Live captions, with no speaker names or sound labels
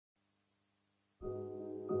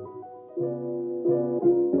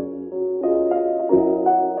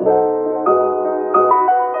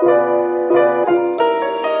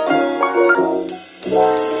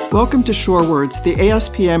Welcome to Shorewords, the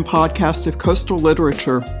ASPM podcast of coastal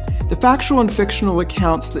literature, the factual and fictional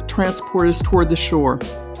accounts that transport us toward the shore.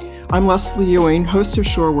 I'm Leslie Ewing, host of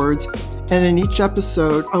Shorewords, and in each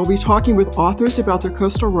episode, I'll be talking with authors about their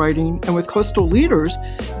coastal writing and with coastal leaders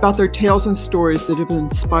about their tales and stories that have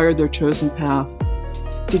inspired their chosen path.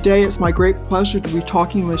 Today, it's my great pleasure to be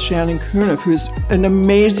talking with Shannon Cuniff, who's an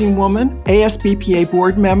amazing woman, ASBPA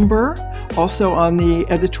board member, also on the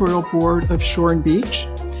editorial board of Shore and Beach,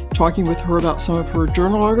 talking with her about some of her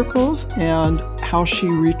journal articles and how she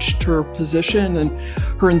reached her position and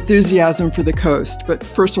her enthusiasm for the coast. But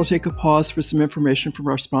first, I'll take a pause for some information from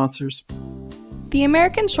our sponsors. The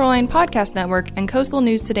American Shoreline Podcast Network and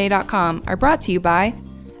CoastalNewsToday.com are brought to you by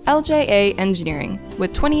LJA Engineering.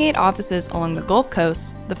 With 28 offices along the Gulf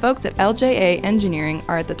Coast, the folks at LJA Engineering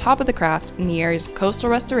are at the top of the craft in the areas of coastal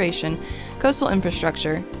restoration, coastal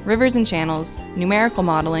infrastructure, rivers and channels, numerical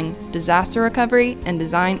modeling, disaster recovery, and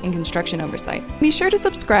design and construction oversight. Be sure to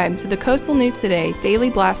subscribe to the Coastal News Today Daily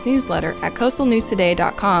Blast newsletter at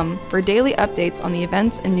CoastalNewsToday.com for daily updates on the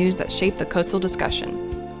events and news that shape the coastal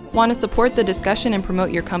discussion. Want to support the discussion and promote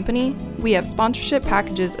your company? We have sponsorship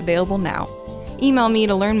packages available now. Email me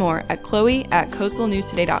to learn more at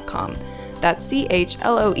chloe@coastalnewstoday.com. That's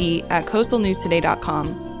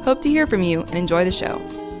CHLOE@coastalnewstoday.com. Hope to hear from you and enjoy the show.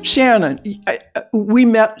 Shannon, we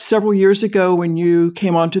met several years ago when you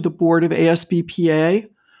came onto the board of ASBPA,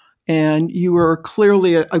 and you were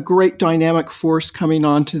clearly a great dynamic force coming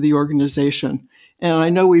onto the organization. And I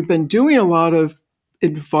know we've been doing a lot of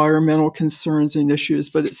environmental concerns and issues,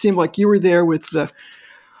 but it seemed like you were there with the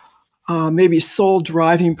maybe sole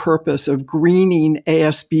driving purpose of greening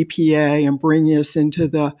ASBPA and bringing us into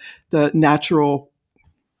the natural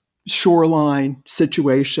shoreline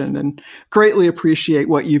situation, and greatly appreciate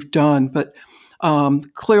what you've done. But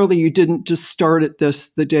clearly you didn't just start at this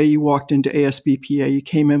the day you walked into ASBPA. You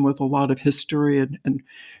came in with a lot of history and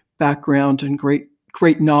background and great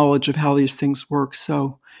knowledge of how these things work.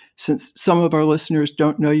 So since some of our listeners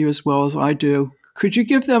don't know you as well as I do, could you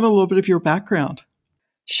give them a little bit of your background?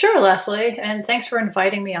 Sure, Leslie, and thanks for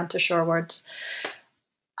inviting me onto Shorewords.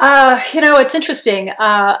 It's interesting.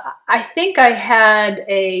 I think I had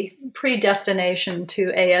a predestination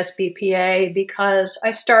to ASBPA because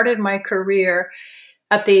I started my career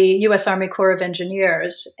at the U.S. Army Corps of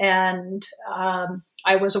Engineers, and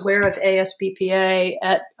I was aware of ASBPA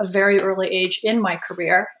at a very early age in my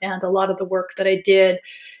career, and a lot of the work that I did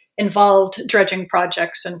involved dredging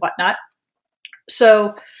projects and whatnot.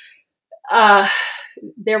 So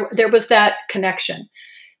there was that connection.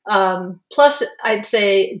 Plus, I'd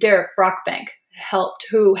say Derek Brockbank helped,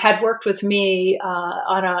 who had worked with me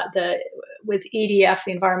with EDF,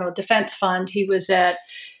 the Environmental Defense Fund. He was at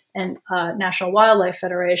National Wildlife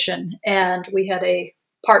Federation, and we had a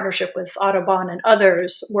partnership with Audubon and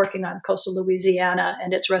others working on coastal Louisiana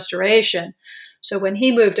and its restoration. So when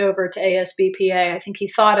he moved over to ASBPA, I think he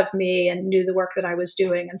thought of me and knew the work that I was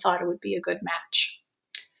doing and thought it would be a good match.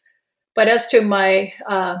 But as to my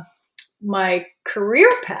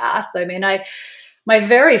career path, my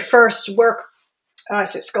very first work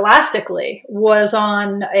scholastically was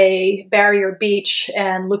on a barrier beach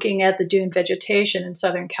and looking at the dune vegetation in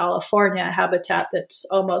Southern California, a habitat that's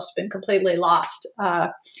almost been completely lost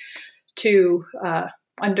under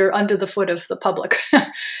the foot of the public.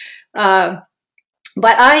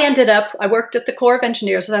 But I worked at the Corps of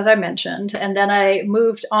Engineers, as I mentioned, and then I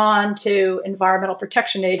moved on to Environmental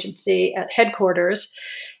Protection Agency at headquarters,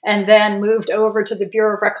 and then moved over to the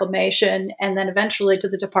Bureau of Reclamation, and then eventually to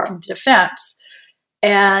the Department of Defense.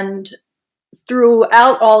 And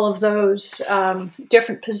throughout all of those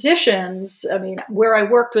different positions, where I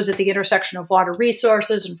worked was at the intersection of water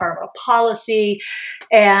resources, environmental policy,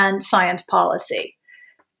 and science policy.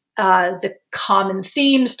 The common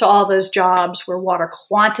themes to all those jobs were water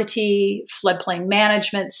quantity, floodplain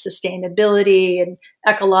management, sustainability, and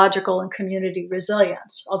ecological and community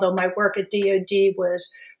resilience. Although my work at DoD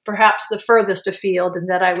was perhaps the furthest afield in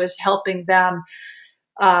that I was helping them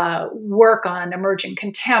work on emerging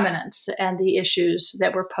contaminants and the issues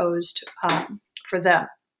that were posed for them.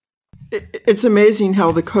 It's amazing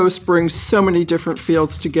how the coast brings so many different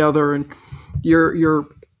fields together, and your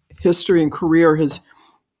history and career has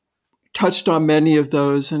touched on many of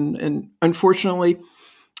those. And unfortunately,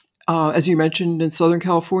 as you mentioned, in Southern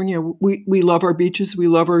California, we love our beaches, we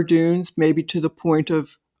love our dunes, maybe to the point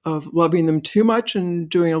of loving them too much and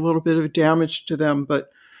doing a little bit of damage to them, but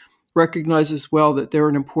recognize as well that they're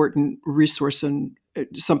an important resource and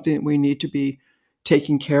something that we need to be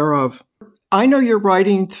taking care of. I know you're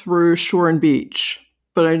writing through Shore and Beach,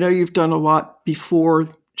 but I know you've done a lot before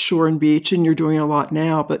Shore and Beach, and you're doing a lot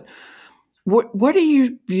now. But What do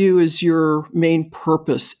you view as your main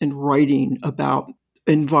purpose in writing about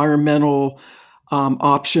environmental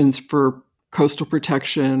options for coastal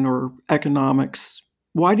protection or economics?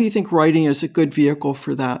 Why do you think writing is a good vehicle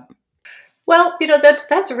for that? Well,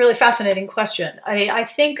 that's a really fascinating question. I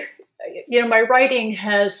think, my writing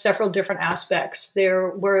has several different aspects. There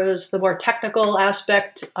was the more technical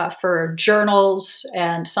aspect for journals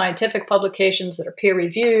and scientific publications that are peer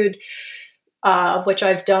reviewed, of which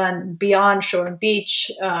I've done beyond Shore and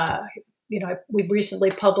Beach. We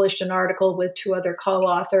recently published an article with two other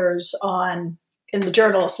co-authors in the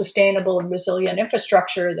journal Sustainable and Resilient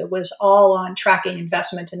Infrastructure that was all on tracking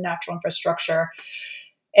investment in natural infrastructure.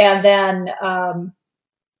 And then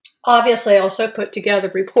obviously I also put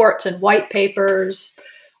together reports and white papers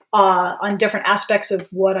on different aspects of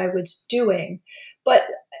what I was doing. But,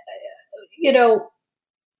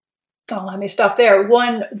 let me stop there.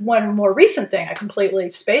 One more recent thing, I'm completely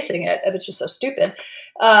spacing it, it was just so stupid,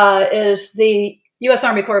 is the U.S.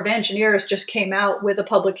 Army Corps of Engineers just came out with a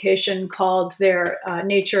publication called their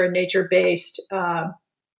Nature and Nature-Based, I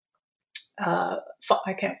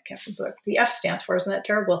can't remember the F stands for, isn't that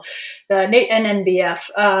terrible? The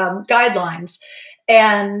NNBF guidelines.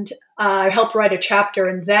 And I helped write a chapter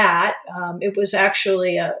in that. It was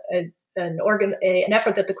actually an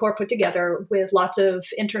effort that the Corps put together with lots of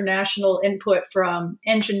international input from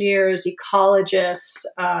engineers, ecologists,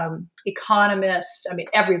 economists,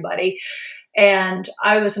 everybody. And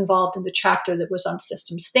I was involved in the chapter that was on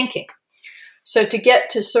systems thinking. So to get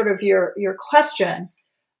to sort of your question,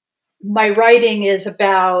 my writing is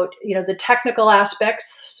about, the technical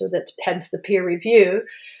aspects, so that's hence the peer review.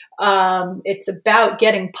 It's about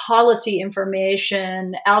getting policy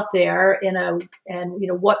information out there and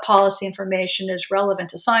what policy information is relevant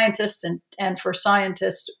to scientists and for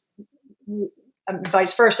scientists,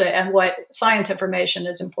 vice versa, and what science information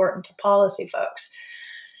is important to policy folks.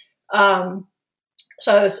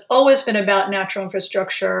 So it's always been about natural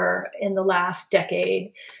infrastructure in the last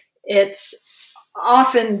decade. It's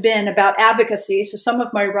often been about advocacy. So some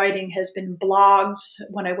of my writing has been blogs.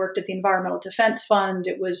 When I worked at the Environmental Defense Fund,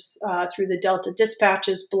 it was through the Delta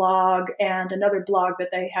Dispatches blog and another blog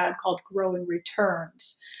that they had called Growing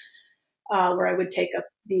Returns, where I would take up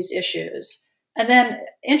these issues. And then,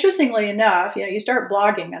 interestingly enough, you start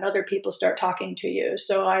blogging and other people start talking to you.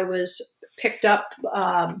 So I was picked up,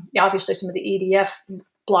 obviously some of the EDF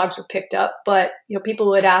blogs were picked up, but, people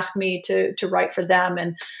would ask me to write for them,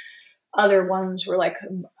 and other ones were like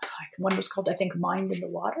one was called, I think, Mind in the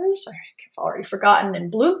Waters. I've already forgotten.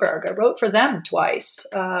 And Bloomberg, I wrote for them twice,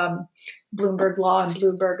 Bloomberg Law and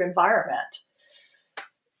Bloomberg Environment.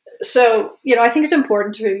 So, I think it's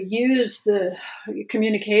important to use the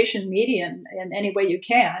communication medium in any way you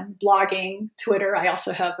can. Blogging, Twitter. I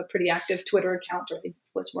also have a pretty active Twitter account, or it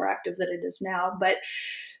was more active than it is now, but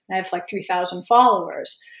I have like 3,000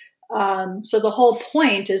 followers. So the whole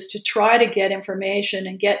point is to try to get information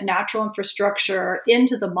and get natural infrastructure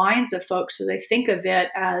into the minds of folks so they think of it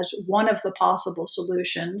as one of the possible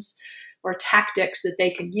solutions or tactics that they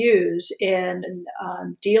can use in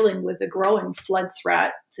dealing with the growing flood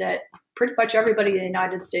threat that pretty much everybody in the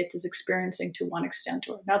United States is experiencing to one extent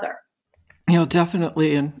or another.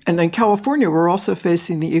 Definitely. And in California, we're also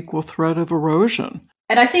facing the equal threat of erosion.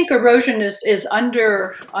 And I think erosion is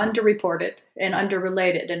underreported and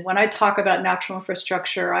underrelated. And when I talk about natural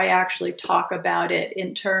infrastructure, I actually talk about it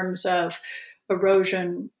in terms of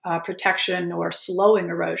erosion protection or slowing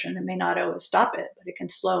erosion. It may not always stop it, but it can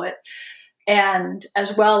slow it. And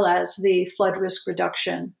as well as the flood risk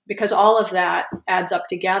reduction, because all of that adds up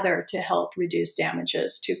together to help reduce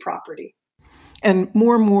damages to property. And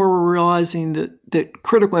more we're realizing that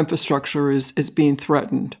critical infrastructure is being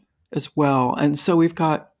threatened as well. And so we've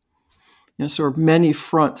got sort of many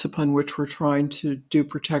fronts upon which we're trying to do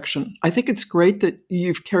protection. I think it's great that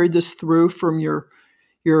you've carried this through from your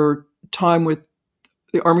time with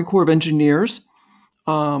the Army Corps of Engineers,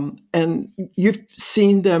 and you've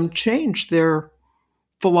seen them change their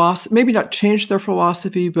philosophy, maybe not change their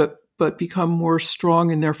philosophy, but become more strong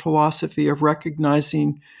in their philosophy of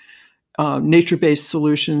recognizing nature-based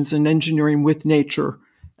solutions and engineering with nature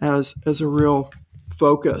as a real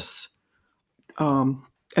focus.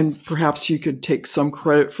 And perhaps you could take some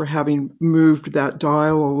credit for having moved that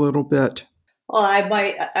dial a little bit. Well,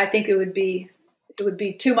 I think it would be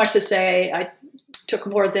too much to say I took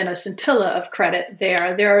more than a scintilla of credit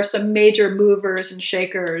there. There are some major movers and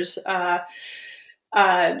shakers that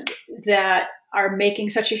are making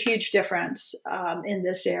such a huge difference in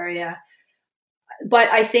this area. But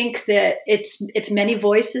I think that it's many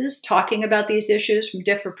voices talking about these issues from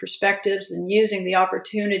different perspectives and using the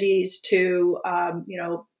opportunities to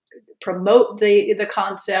promote the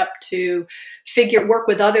concept, to work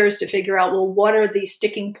with others to figure out, well, what are the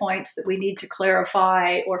sticking points that we need to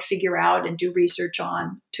clarify or figure out and do research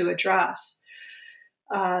on to address.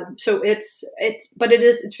 So it's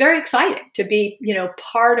very exciting to be,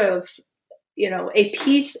 part of, a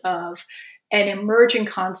piece of an emerging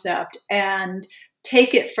concept and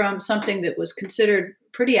take it from something that was considered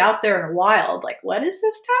pretty out there and wild, like, what is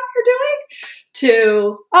this stuff you're doing?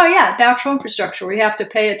 To, oh yeah, natural infrastructure. We have to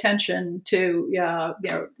pay attention to,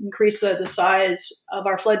 increase the size of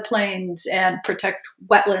our floodplains and protect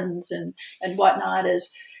wetlands and whatnot.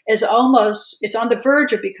 Is almost, it's on the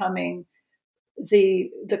verge of becoming the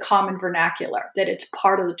common vernacular, that it's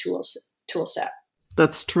part of the tool set.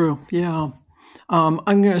 That's true. Yeah. I'm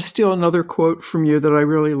going to steal another quote from you that I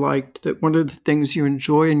really liked, that one of the things you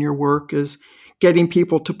enjoy in your work is getting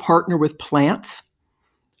people to partner with plants.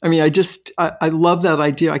 I mean, I love that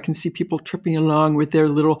idea. I can see people tripping along with their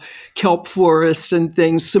little kelp forests and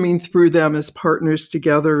things, swimming through them as partners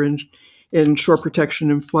together in shore protection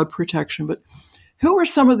and flood protection. But who are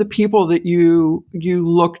some of the people that you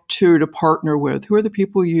look to partner with? Who are the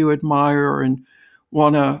people you admire and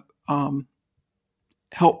want to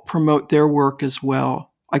help promote their work as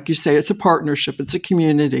well? Like you say, it's a partnership. It's a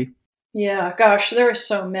community. Yeah, gosh, there are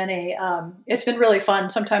so many. It's been really fun.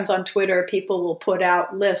 Sometimes on Twitter, people will put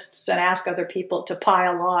out lists and ask other people to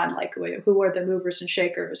pile on, like, who are the movers and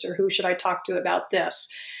shakers, or who should I talk to about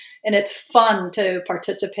this? And it's fun to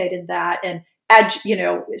participate in that and add,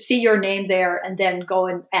 see your name there and then go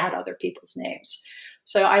and add other people's names.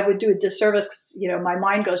 So I would do a disservice because, my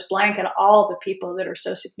mind goes blank at all the people that are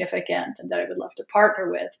so significant and that I would love to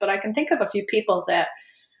partner with. But I can think of a few people that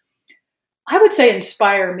I would say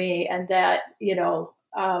inspire me, and that, not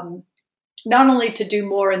only to do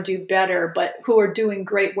more and do better, but who are doing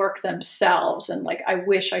great work themselves. And like, I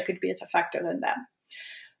wish I could be as effective in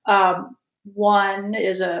them. One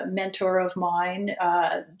is a mentor of mine,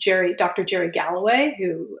 Dr. Jerry Galloway,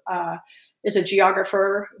 who is a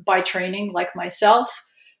geographer by training like myself,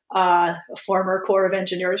 a former Corps of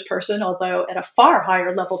Engineers person, although at a far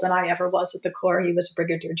higher level than I ever was at the Corps. He was a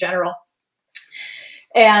brigadier general.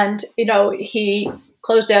 And, he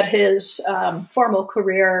closed out his formal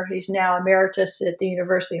career. He's now emeritus at the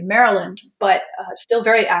University of Maryland, but still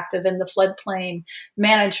very active in the floodplain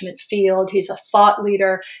management field. He's a thought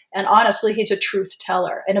leader, and honestly, he's a truth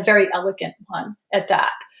teller, and a very elegant one at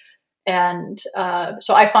that. And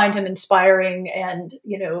so I find him inspiring, and,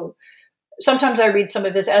 sometimes I read some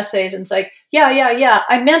of his essays and it's like, yeah,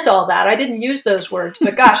 I meant all that. I didn't use those words,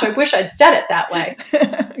 but gosh, I wish I'd said it that way.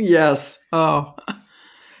 Yes. Oh,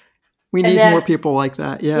 we need more people like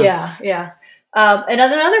that. Yes. Yeah. And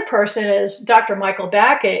another person is Dr. Michael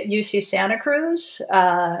Beck at UC Santa Cruz.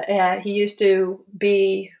 And he used to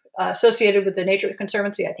be associated with the Nature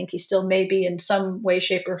Conservancy. I think he still may be in some way,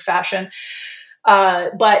 shape, or fashion.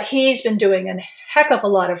 But he's been doing a heck of a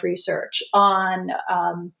lot of research on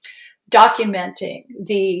documenting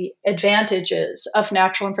the advantages of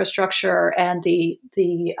natural infrastructure and the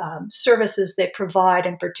services they provide,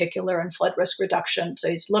 in particular in flood risk reduction. So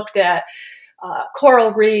he's looked at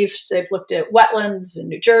coral reefs, they've looked at wetlands in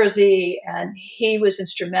New Jersey, and he was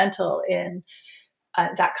instrumental in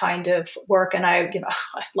that kind of work. And I'd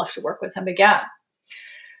love to work with him again.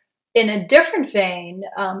 In a different vein,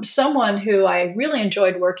 someone who I really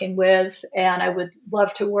enjoyed working with and I would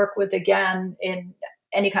love to work with again in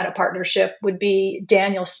any kind of partnership would be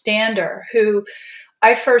Daniel Stander, who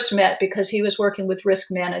I first met because he was working with Risk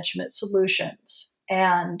Management Solutions,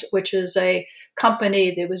 and which is a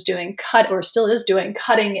company that was doing still is doing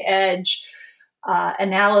cutting edge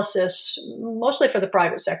analysis, mostly for the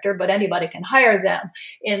private sector, but anybody can hire them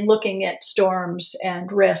in looking at storms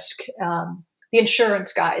and risk. The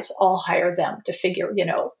insurance guys all hire them to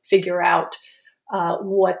figure out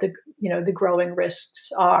what the growing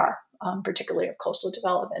risks are. Particularly of coastal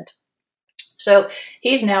development. So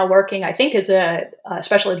he's now working, I think, as a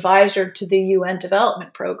special advisor to the UN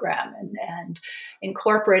Development Program and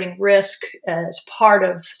incorporating risk as part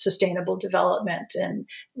of sustainable development and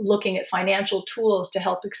looking at financial tools to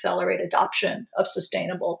help accelerate adoption of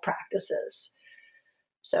sustainable practices.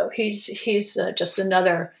 So he's just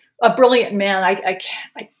a brilliant man.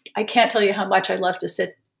 I can't tell you how much I love to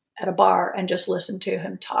sit at a bar and just listen to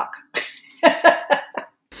him talk.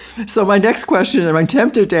 So my next question, and I'm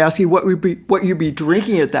tempted to ask you what you'd be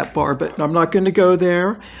drinking at that bar, but I'm not going to go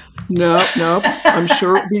there. No, I'm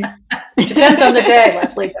sure it'd be. It depends on the day,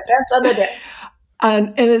 Leslie. Depends on the day.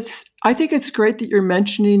 And I think it's great that you're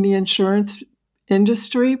mentioning the insurance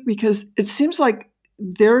industry, because it seems like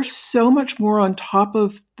they're so much more on top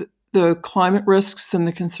of the climate risks and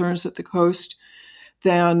the concerns at the coast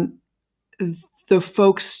than the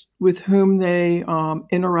folks with whom they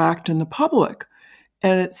interact in the public.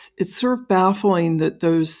 And it's sort of baffling that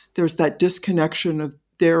there's that disconnection of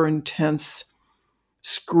their intense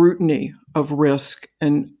scrutiny of risk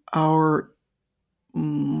and our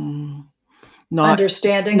not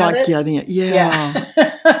understanding not of it. getting it. Yeah.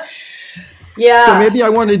 Yeah. So maybe I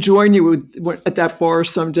want to join you at that bar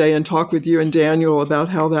someday and talk with you and Daniel about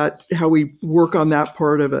how we work on that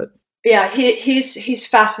part of it. Yeah, he's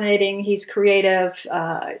fascinating. He's creative,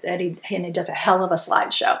 and he does a hell of a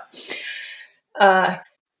slideshow.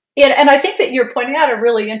 And I think that you're pointing out a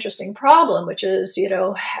really interesting problem, which is,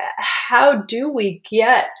 how do we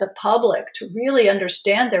get the public to really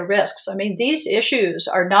understand their risks? I mean, these issues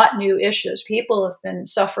are not new issues. People have been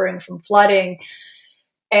suffering from flooding.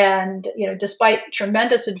 And, despite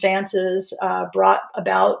tremendous advances brought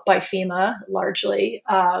about by FEMA largely,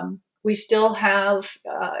 we still have,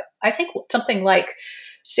 I think, something like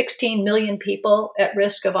 16 million people at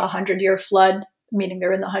risk of a 100-year flood, meaning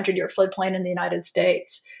they're in the 100-year floodplain in the United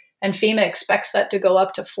States. And FEMA expects that to go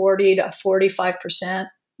up to 40 to 45%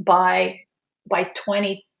 by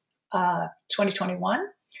 2021.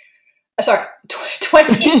 Sorry,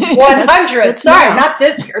 2100. Sorry, not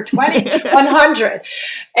this year, 2100.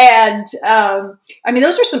 And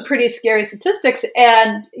those are some pretty scary statistics.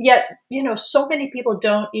 And yet, so many people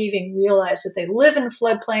don't even realize that they live in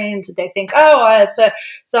floodplains. That they think, it's a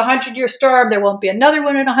 100-year storm. There won't be another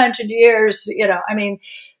one in 100 years.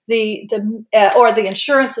 The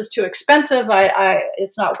insurance is too expensive.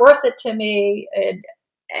 It's not worth it to me.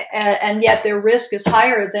 And yet their risk is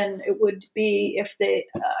higher than it would be if they,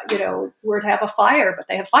 were to have a fire, but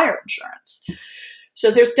they have fire insurance.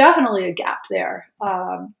 So there's definitely a gap there.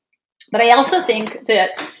 But I also think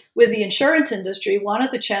that with the insurance industry, one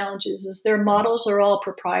of the challenges is their models are all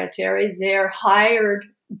proprietary. They're hired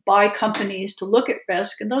by companies to look at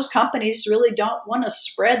risk, and those companies really don't want to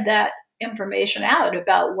spread that information out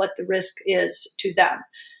about what the risk is to them.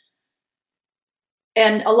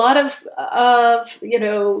 And a lot of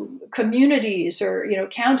communities or,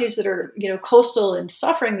 counties that are, coastal and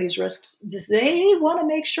suffering these risks, they want to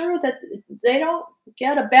make sure that they don't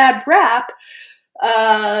get a bad rap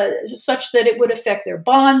such that it would affect their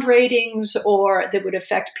bond ratings or that would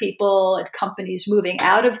affect people and companies moving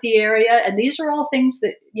out of the area. And these are all things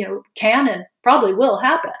that, can and probably will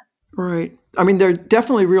happen. Right. I mean, there are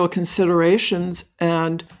definitely real considerations.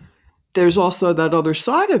 And there's also that other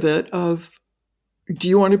side of it of, do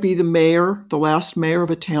you want to be the last mayor of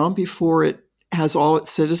a town before it has all its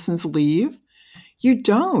citizens leave? You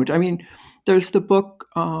don't. I mean, there's the book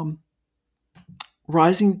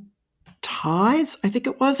Rising Tides, I think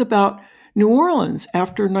it was, about New Orleans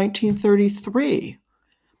after 1933.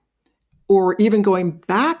 Or even going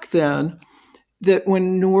back then, that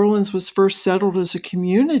when New Orleans was first settled as a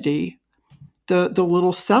community, the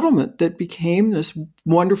little settlement that became this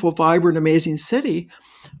wonderful, vibrant, amazing city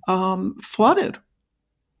flooded.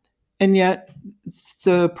 And yet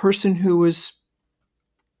the person who was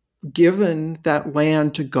given that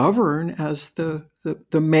land to govern as the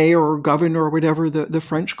mayor or governor or whatever the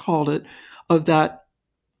French called it of that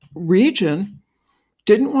region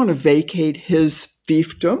didn't want to vacate his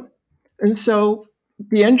fiefdom. And so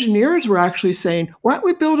the engineers were actually saying, why don't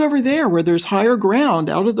we build over there where there's higher ground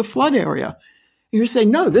out of the flood area? And you're saying,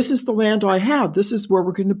 no, this is the land I have. This is where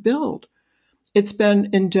we're going to build. It's been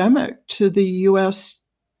endemic to the U.S.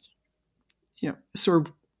 Sort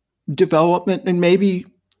of development and maybe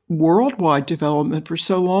worldwide development for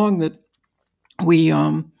so long that we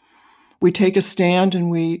take a stand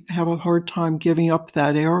and we have a hard time giving up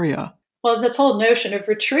that area. Well, this whole notion of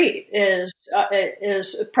retreat is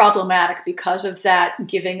problematic because of that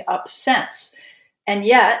giving up sense. And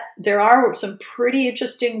yet there are some pretty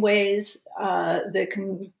interesting ways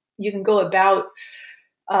that you can go about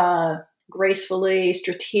gracefully,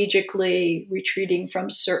 strategically retreating from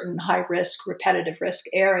certain high-risk, repetitive risk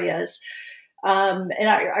areas. And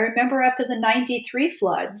I remember after the 93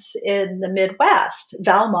 floods in the Midwest,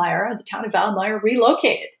 the town of Valmeyer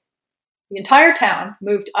relocated. The entire town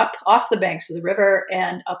moved up off the banks of the river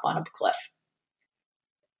and up on a cliff.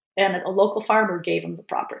 And a local farmer gave them the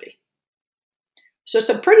property. So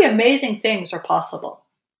some pretty amazing things are possible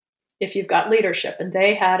if you've got leadership. And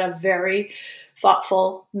they had a very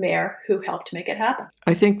thoughtful mayor who helped make it happen.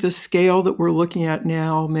 I think the scale that we're looking at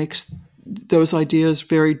now makes those ideas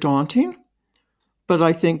very daunting. But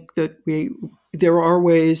I think that there are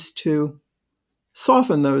ways to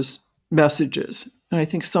soften those messages. And I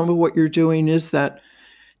think some of what you're doing is that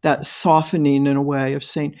softening in a way of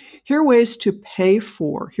saying, here are ways to pay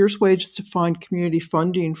for, here's ways to find community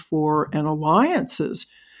funding for and alliances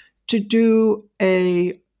to do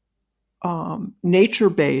a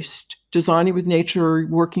nature-based, designing with nature,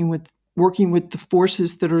 working with the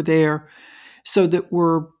forces that are there, so that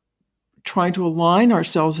we're trying to align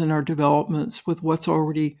ourselves in our developments with what's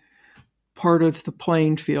already part of the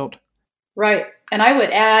playing field. Right. And I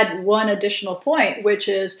would add one additional point, which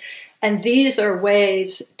is, and these are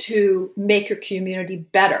ways to make your community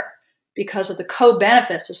better because of the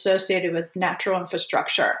co-benefits associated with natural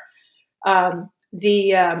infrastructure.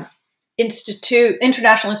 The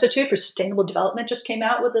International Institute for Sustainable Development just came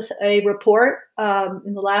out with a report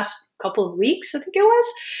in the last couple of weeks, I think it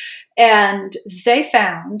was, and they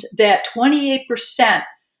found that 28%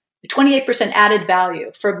 added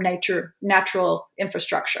value from natural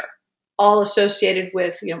infrastructure, all associated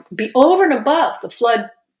with, be over and above the flood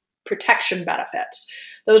protection benefits.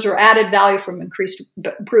 Those were added value from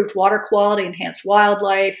improved water quality, enhanced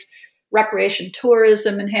wildlife, recreation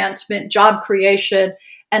tourism enhancement, job creation,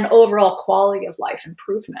 and overall quality of life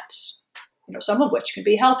improvements, some of which can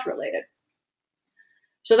be health related.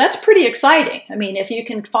 So that's pretty exciting. I mean, if you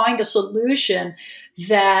can find a solution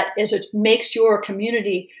that makes your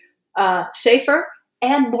community safer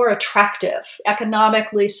and more attractive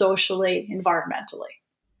economically, socially, environmentally.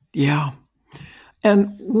 Yeah.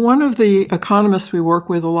 And one of the economists we work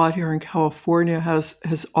with a lot here in California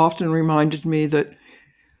has often reminded me that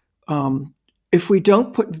if we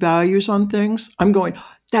don't put values on things, I'm going,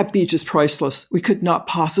 that beach is priceless. We could not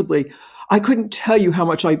possibly, I couldn't tell you how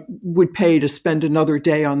much I would pay to spend another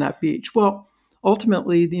day on that beach. Well,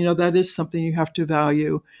 ultimately, that is something you have to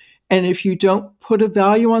value. And if you don't put a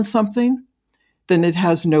value on something, then it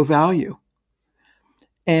has no value.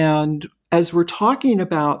 And as we're talking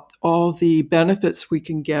about all the benefits we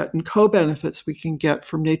can get and co-benefits we can get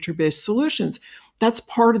from nature-based solutions, that's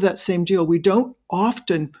part of that same deal. We don't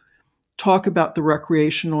often talk about the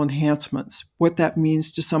recreational enhancements, what that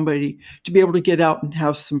means to somebody to be able to get out and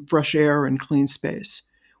have some fresh air and clean space.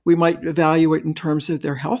 We might value it in terms of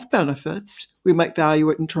their health benefits. We might value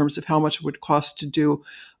it in terms of how much it would cost to do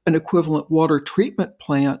an equivalent water treatment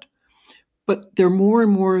plant. But there are more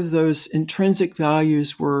and more of those intrinsic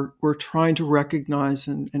values we're trying to recognize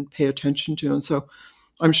and pay attention to. And so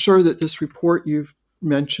I'm sure that this report you've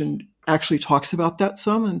mentioned actually talks about that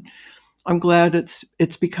some. And I'm glad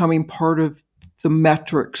it's becoming part of the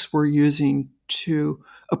metrics we're using to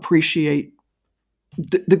appreciate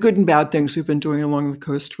the good and bad things we've been doing along the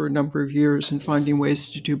coast for a number of years and finding ways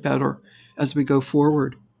to do better as we go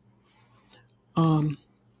forward.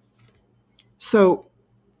 So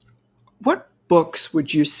what books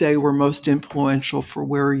would you say were most influential for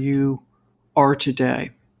where you are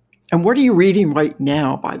today? And what are you reading right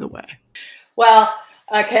now, by the way? Well,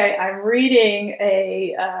 okay, I'm reading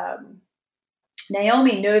a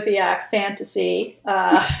Naomi Novik fantasy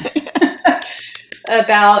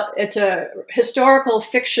it's a historical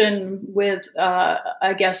fiction with,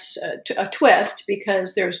 a twist,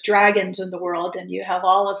 because there's dragons in the world and you have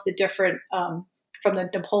all of the different, from the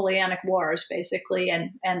Napoleonic Wars, basically,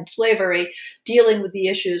 and slavery, dealing with the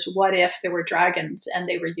issues, what if there were dragons and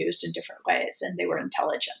they were used in different ways and they were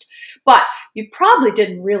intelligent? But you probably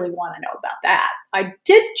didn't really want to know about that. I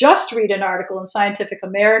did just read an article in Scientific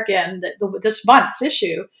American, this month's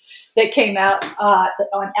issue, that came out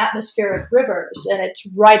on atmospheric rivers, and it's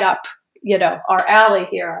right up, our alley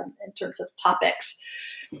here in terms of topics.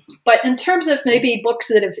 But in terms of maybe books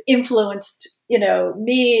that have influenced,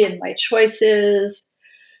 me and my choices,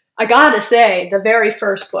 I gotta say the very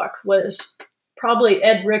first book was probably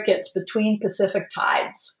Ed Ricketts' Between Pacific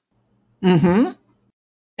Tides. Mm-hmm.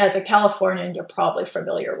 As a Californian, you're probably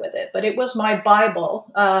familiar with it, but it was my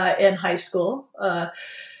Bible in high school,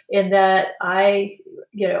 in that I,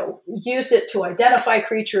 used it to identify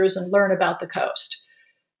creatures and learn about the coast.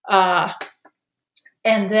 And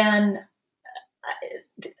then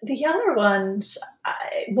the other ones,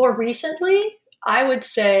 more recently, I would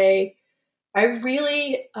say I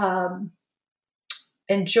really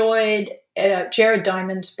enjoyed Jared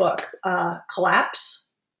Diamond's book,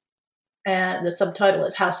 Collapse. And the subtitle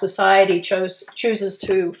is How Society Chooses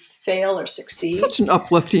to Fail or Succeed. Such an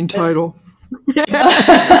uplifting title.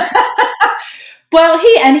 Well,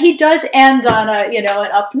 he does end on an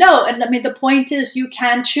up note. And I mean, the point is you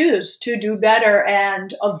can choose to do better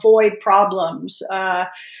and avoid problems.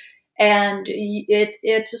 And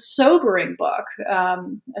it's a sobering book,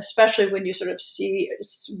 especially when you sort of see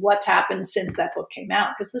what's happened since that book came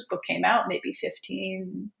out, because this book came out maybe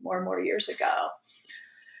 15 or more years ago.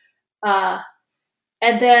 And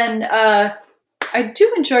then I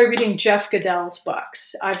do enjoy reading Jeff Goodell's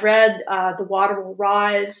books. I've read The Water Will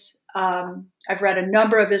Rise. I've read a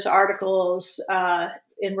number of his articles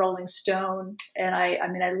in Rolling Stone, and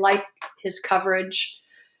I like his coverage.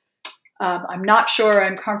 I'm not sure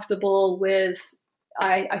I'm comfortable with.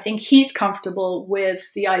 I think he's comfortable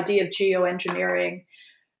with the idea of geoengineering.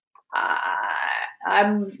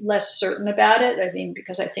 I'm less certain about it. I mean,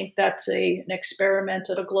 because I think that's an experiment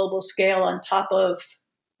at a global scale on top of,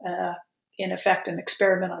 in effect, an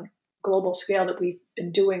experiment on global scale that we've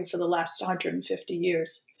been doing for the last 150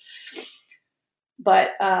 years.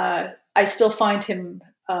 But I still find him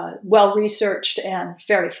well-researched and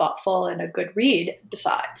very thoughtful and a good read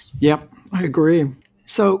besides. Yep, I agree.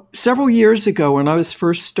 So several years ago, when I was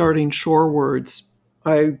first starting Shorewords,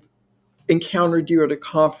 I encountered you at a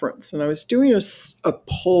conference, and I was doing a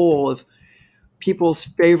poll of people's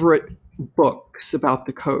favorite books about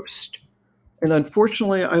the coast. And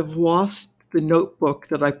unfortunately, I've lost the notebook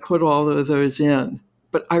that I put all of those in.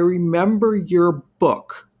 But I remember your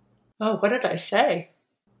book. Oh, what did I say?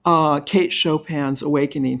 Kate Chopin's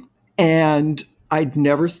Awakening. And I'd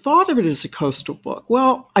never thought of it as a coastal book.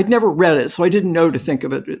 Well, I'd never read it, so I didn't know to think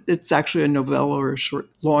of it. It's actually a novella or a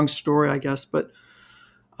long story, I guess. But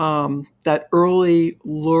that early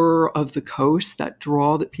lure of the coast, that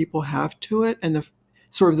draw that people have to it, and the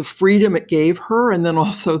sort of the freedom it gave her, and then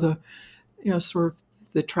also the, sort of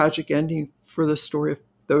the tragic ending for the story. Of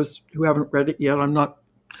those who haven't read it yet, I'm not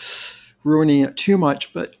ruining it too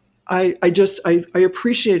much, but I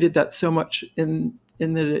appreciated that so much in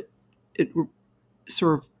that it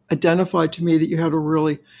sort of identified to me that you had a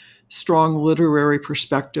really strong literary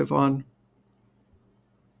perspective on,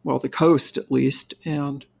 well, the coast at least,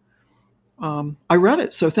 and I read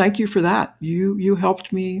it. So thank you for that. You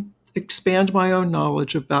helped me expand my own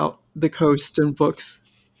knowledge about the coast and books.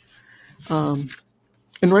 And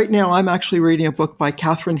right now I'm actually reading a book by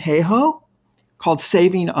Katharine Hayhoe called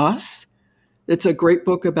Saving Us. It's a great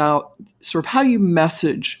book about sort of how you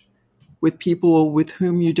message with people with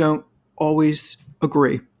whom you don't always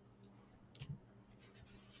agree.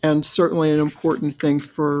 And certainly an important thing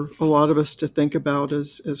for a lot of us to think about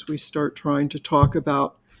as we start trying to talk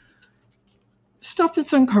about stuff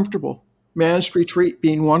that's uncomfortable. Managed retreat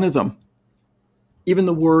being one of them. Even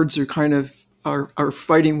the words are kind of are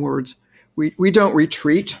fighting words. We don't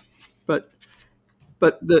retreat, but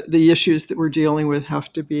the issues that we're dealing with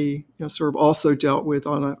have to be sort of also dealt with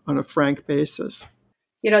on a frank basis.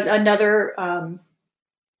 Another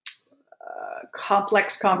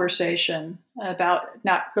complex conversation about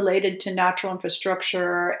not related to natural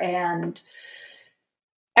infrastructure and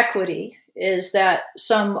equity is that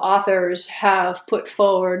some authors have put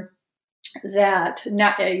forward that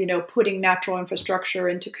putting natural infrastructure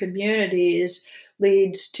into communities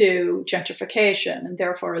leads to gentrification and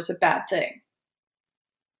therefore is a bad thing.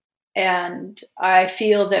 And I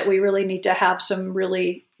feel that we really need to have some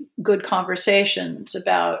really good conversations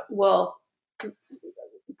about, well,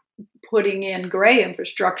 putting in gray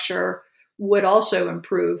infrastructure would also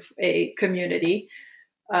improve a community.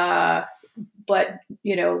 But,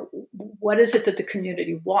 what is it that the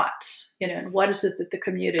community wants, and what is it that the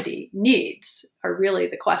community needs are really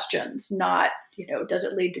the questions, not, does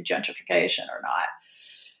it lead to gentrification or not?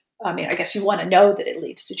 I mean, I guess you want to know that it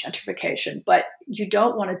leads to gentrification, but you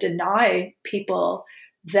don't want to deny people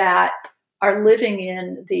that are living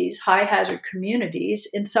in these high hazard communities,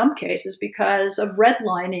 in some cases because of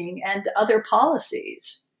redlining and other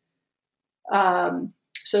policies.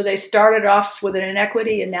 So they started off with an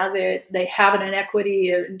inequity, and now they have an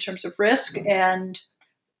inequity in terms of risk. And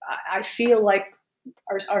I feel like,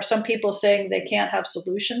 are some people saying they can't have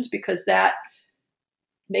solutions because that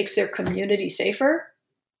makes their community safer?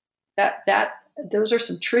 Those are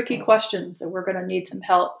some tricky questions that we're going to need some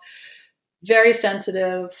help. Very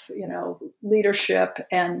sensitive, leadership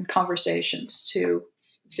and conversations to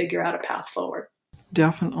figure out a path forward.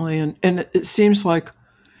 Definitely. And it seems like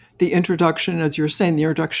the introduction, as you're saying, the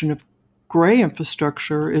introduction of gray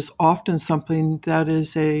infrastructure is often something that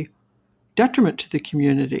is a detriment to the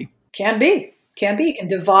community. Can be. It can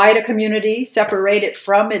divide a community, separate it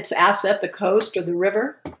from its asset, the coast or the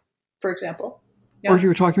river, for example. Yeah. Or if you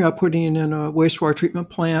were talking about putting in a wastewater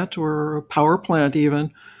treatment plant or a power plant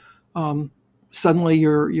even, suddenly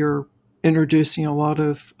you're introducing a lot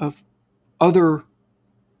of other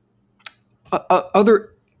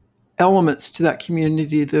elements to that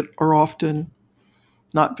community that are often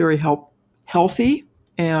not very healthy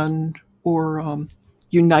or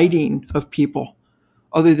uniting of people,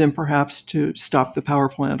 other than perhaps to stop the power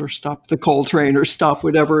plant or stop the coal train or stop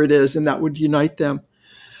whatever it is, and that would unite them.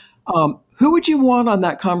 Who would you want on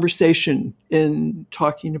that conversation in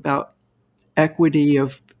talking about equity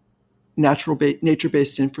of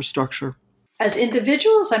nature-based infrastructure? As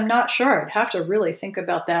individuals, I'm not sure. I'd have to really think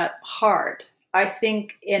about that hard. I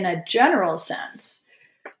think in a general sense,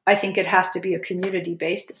 I think it has to be a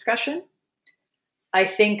community-based discussion. I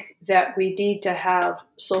think that we need to have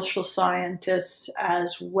social scientists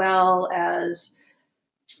as well as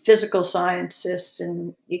physical scientists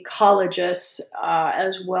and ecologists,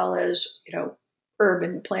 as well as,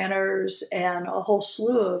 urban planners and a whole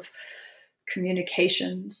slew of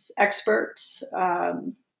communications experts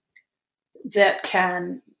that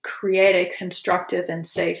can create a constructive and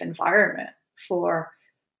safe environment for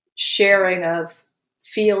sharing of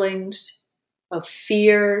feelings, of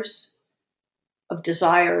fears, of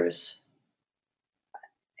desires,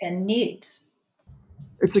 and needs.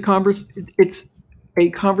 It's a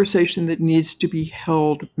conversation that needs to be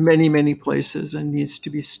held many, many places and needs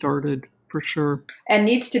to be started for sure. And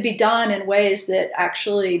needs to be done in ways that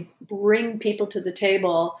actually bring people to the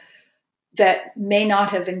table that may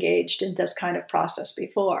not have engaged in this kind of process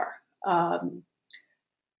before.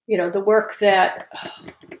 The work that,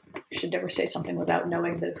 I should never say something without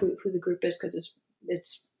knowing who the group is, because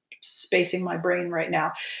it's spacing my brain right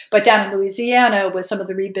now. But down in Louisiana, with some of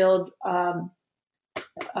the rebuild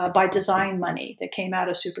by design money that came out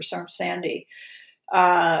of Superstorm Sandy,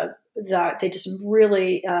 they did some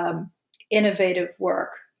really innovative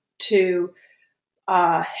work to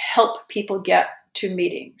help people get to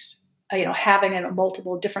meetings. Having it at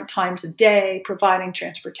multiple different times a day, providing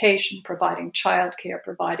transportation, providing childcare,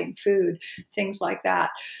 providing food, things like that,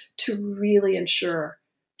 to really ensure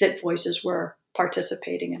that voices were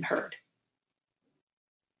participating and heard.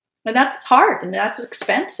 And that's hard and that's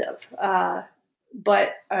expensive.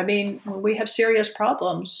 But when we have serious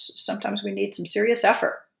problems, sometimes we need some serious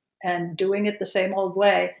effort. And doing it the same old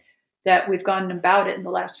way that we've gone about it in the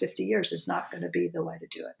last 50 years is not going to be the way to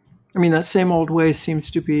do it. That same old way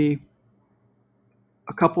seems to be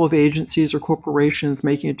a couple of agencies or corporations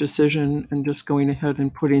making a decision and just going ahead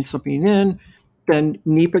and putting something in. Then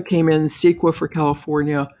NEPA came in, CEQA for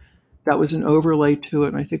California. That was an overlay to it.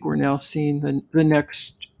 And I think we're now seeing the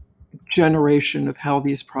next generation of how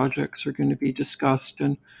these projects are going to be discussed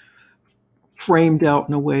and framed out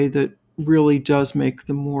in a way that really does make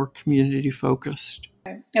them more community focused.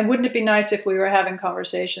 And wouldn't it be nice if we were having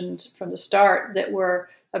conversations from the start that were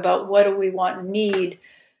about what do we want and need,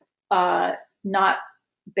 not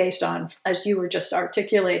based on, as you were just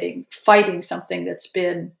articulating, fighting something that's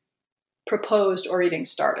been proposed or even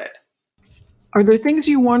started. Are there things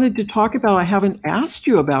you wanted to talk about I haven't asked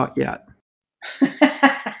you about yet?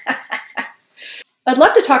 I'd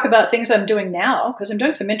love to talk about things I'm doing now, because I'm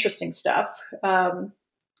doing some interesting stuff.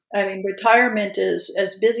 Retirement is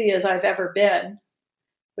as busy as I've ever been,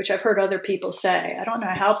 which I've heard other people say. I don't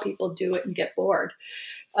know how people do it and get bored.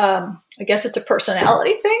 I guess it's a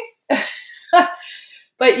personality thing.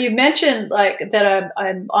 But you mentioned that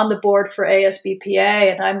I'm on the board for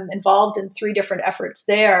ASBPA, and I'm involved in 3 different efforts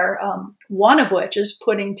there. One of which is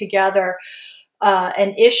putting together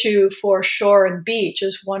an issue for Shore and Beach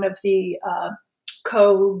as one of the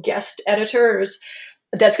co-guest editors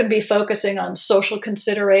that's going to be focusing on social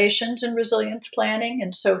considerations in resilience planning.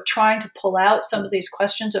 And so trying to pull out some of these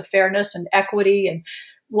questions of fairness and equity and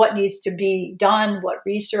what needs to be done, what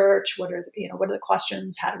research, what are the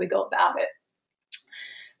questions, how do we go about it?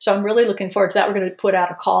 So I'm really looking forward to that. We're going to put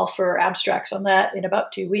out a call for abstracts on that in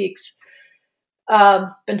about 2 weeks.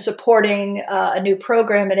 Been supporting a new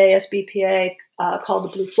program at ASBPA called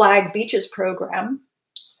the Blue Flag Beaches Program,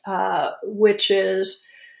 which is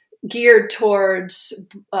geared towards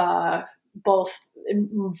both the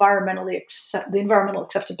environmental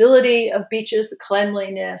acceptability of beaches, the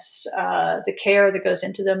cleanliness, the care that goes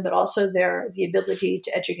into them, but also the ability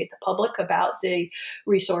to educate the public about the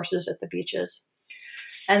resources at the beaches.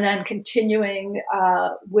 And then continuing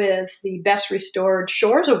with the Best Restored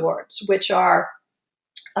Shores Awards, which are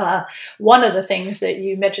one of the things that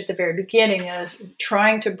you mentioned at the very beginning of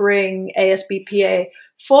trying to bring ASBPA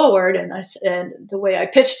forward. And the way I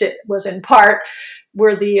pitched it was in part,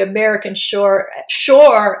 we're the American Shore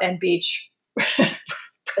and Beach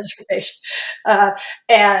Preservation.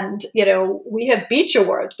 And we have beach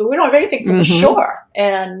awards, but we don't have anything for the shore.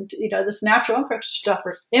 And, this natural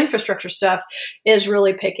infrastructure stuff is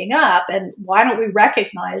really picking up. And why don't we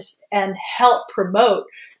recognize and help promote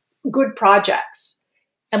good projects?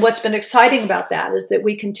 And what's been exciting about that is that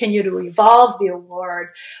we continue to evolve the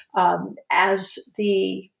award as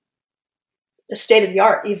the state of the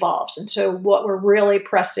art evolves. And so what we're really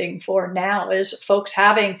pressing for now is folks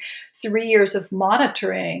having 3 years of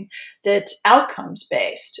monitoring that's outcomes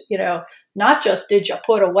based, not just did you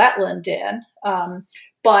put a wetland in,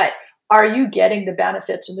 but are you getting the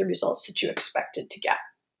benefits and the results that you expected to get?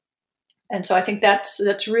 And so I think that's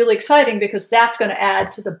really exciting, because that's going to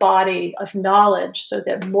add to the body of knowledge so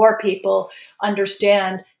that more people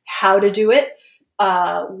understand how to do it,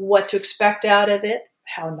 what to expect out of it,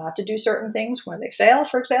 how not to do certain things when they fail,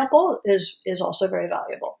 for example, is also very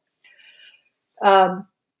valuable. Then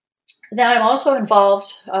I'm also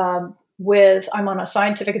involved I'm on a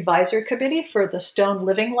scientific advisory committee for the Stone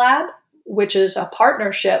Living Lab, which is a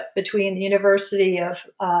partnership between the University of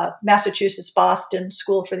Massachusetts Boston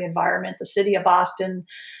School for the Environment, the City of Boston,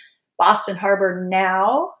 Boston Harbor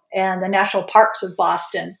Now, and the National Parks of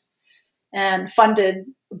Boston, and funded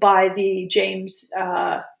by the James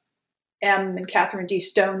M. and Catherine D.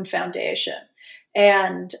 Stone Foundation.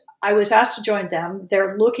 And I was asked to join them.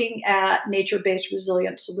 They're looking at nature-based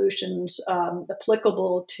resilient solutions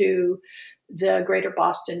applicable to the greater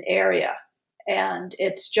Boston area. And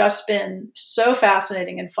it's just been so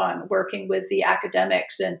fascinating and fun working with the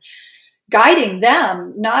academics and guiding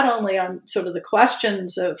them not only on sort of the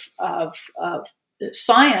questions of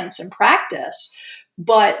science and practice,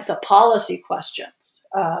 but the policy questions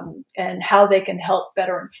and how they can help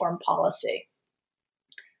better inform policy.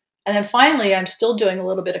 And then finally, I'm still doing a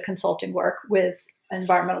little bit of consulting work with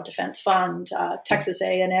Environmental Defense Fund, Texas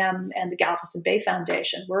A&M, and the Galveston Bay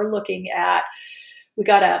Foundation. We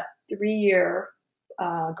got a 3-year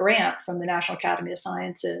grant from the National Academy of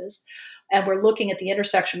Sciences, and we're looking at the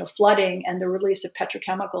intersection of flooding and the release of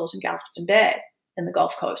petrochemicals in Galveston Bay and the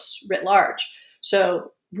Gulf Coast writ large.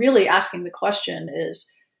 So really asking the question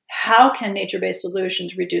is, how can nature-based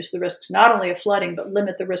solutions reduce the risks not only of flooding, but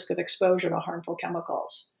limit the risk of exposure to harmful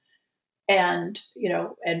chemicals? And,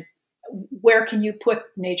 and where can you put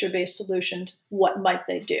nature-based solutions? What might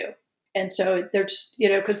they do? And so there's,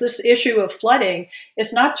 because this issue of flooding,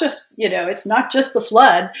 it's not just the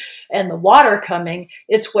flood and the water coming,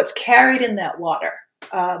 it's what's carried in that water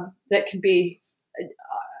that can be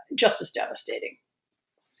just as devastating,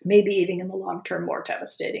 maybe even in the long term more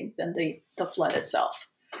devastating than the flood itself.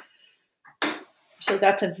 So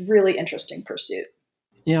that's a really interesting pursuit.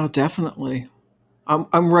 Yeah, definitely.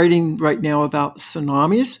 I'm writing right now about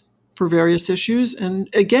tsunamis for various issues. And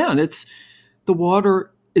again, the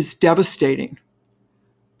water is devastating,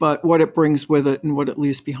 but what it brings with it and what it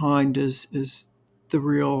leaves behind is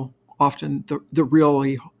often the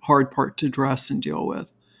really hard part to address and deal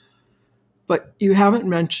with. But you haven't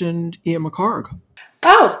mentioned Ian McHarg.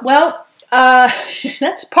 Oh, well,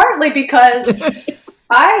 that's partly because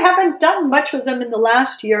I haven't done much with them in the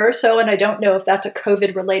last year or so, and I don't know if that's a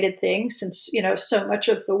COVID-related thing, since so much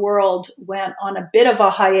of the world went on a bit of a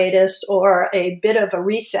hiatus or a bit of a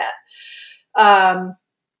reset.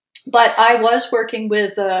 But I was working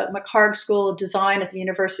with the McHarg School of Design at the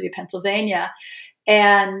University of Pennsylvania,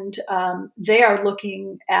 and they are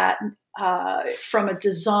looking at from a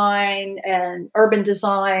design and urban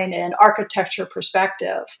design and architecture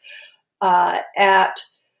perspective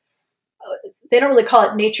they don't really call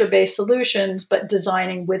it nature-based solutions, but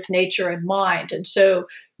designing with nature in mind. And so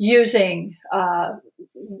using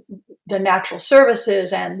the natural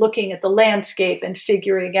services and looking at the landscape and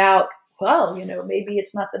figuring out, maybe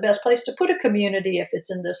it's not the best place to put a community if it's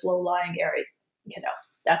in this low-lying area.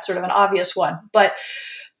 That's sort of an obvious one. But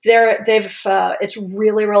it's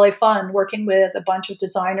really, really fun working with a bunch of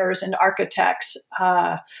designers and architects.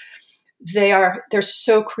 They're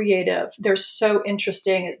so creative. They're so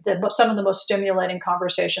interesting. Some of the most stimulating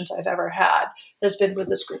conversations I've ever had has been with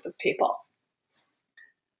this group of people.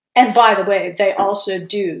 And by the way, they also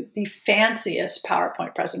do the fanciest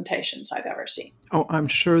PowerPoint presentations I've ever seen. Oh, I'm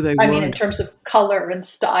sure they would. I mean, in terms of color and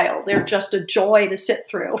style, they're just a joy to sit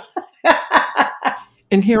through.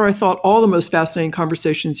 And here I thought all the most fascinating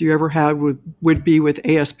conversations you ever had would be with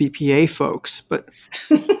ASBPA folks, but...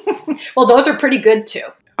 Well, those are pretty good too.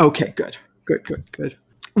 Okay, good.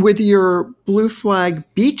 With your Blue Flag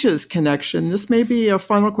Beaches connection, this may be a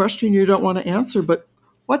final question you don't want to answer, but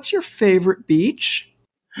what's your favorite beach?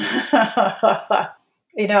 I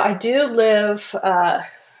do live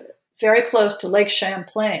very close to Lake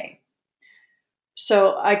Champlain.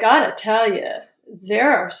 So I got to tell you,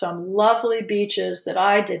 there are some lovely beaches that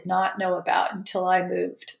I did not know about until I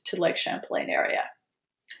moved to Lake Champlain area.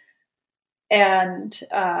 And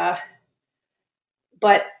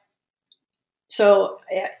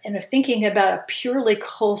thinking about a purely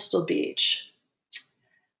coastal beach,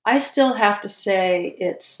 I still have to say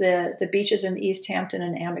it's the beaches in East Hampton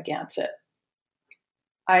and Amagansett.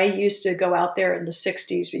 I used to go out there in the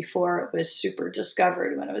 60s before it was super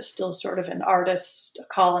discovered, when it was still sort of an artist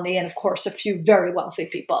colony and, of course, a few very wealthy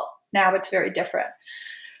people. Now it's very different.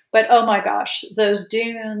 But, oh my gosh, those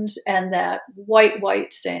dunes and that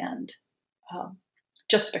white sand,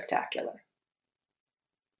 just spectacular.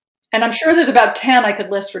 And I'm sure there's about 10 I could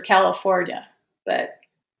list for California, but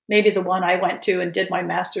maybe the one I went to and did my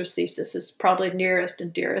master's thesis is probably nearest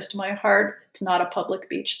and dearest to my heart. It's not a public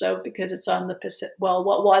beach, though, because it's on the Pacific,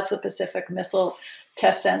 what was the Pacific Missile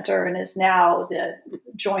Test Center and is now the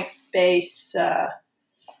Joint Base, I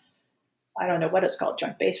don't know what it's called,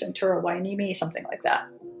 Joint Base Ventura, Wainimi, something like that.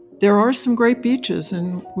 There are some great beaches,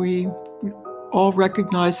 and we all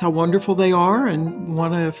recognize how wonderful they are and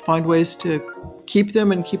want to find ways to keep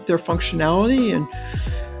them and keep their functionality. And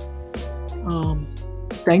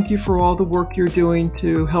thank you for all the work you're doing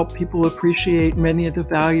to help people appreciate many of the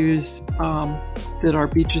values that our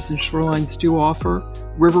beaches and shorelines do offer,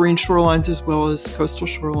 riverine shorelines as well as coastal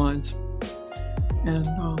shorelines. And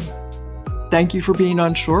thank you for being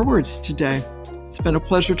on Shorewords today. It's been a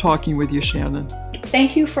pleasure talking with you, Shannon.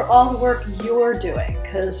 Thank you for all the work you're doing,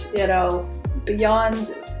 because, beyond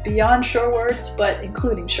Shorewords, but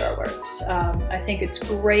including Shorewords, I think it's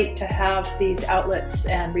great to have these outlets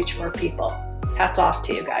and reach more people. Hats off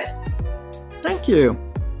to you guys. Thank you.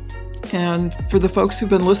 And for the folks who've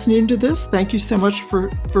been listening to this, thank you so much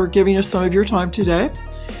for giving us some of your time today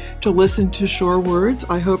to listen to Shorewords.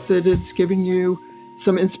 I hope that it's giving you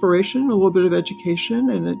some inspiration, a little bit of education,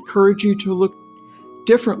 and encourage you to look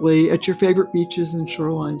differently at your favorite beaches and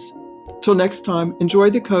shorelines. Till next time, enjoy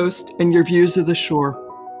the coast and your views of the shore.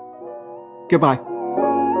 Goodbye.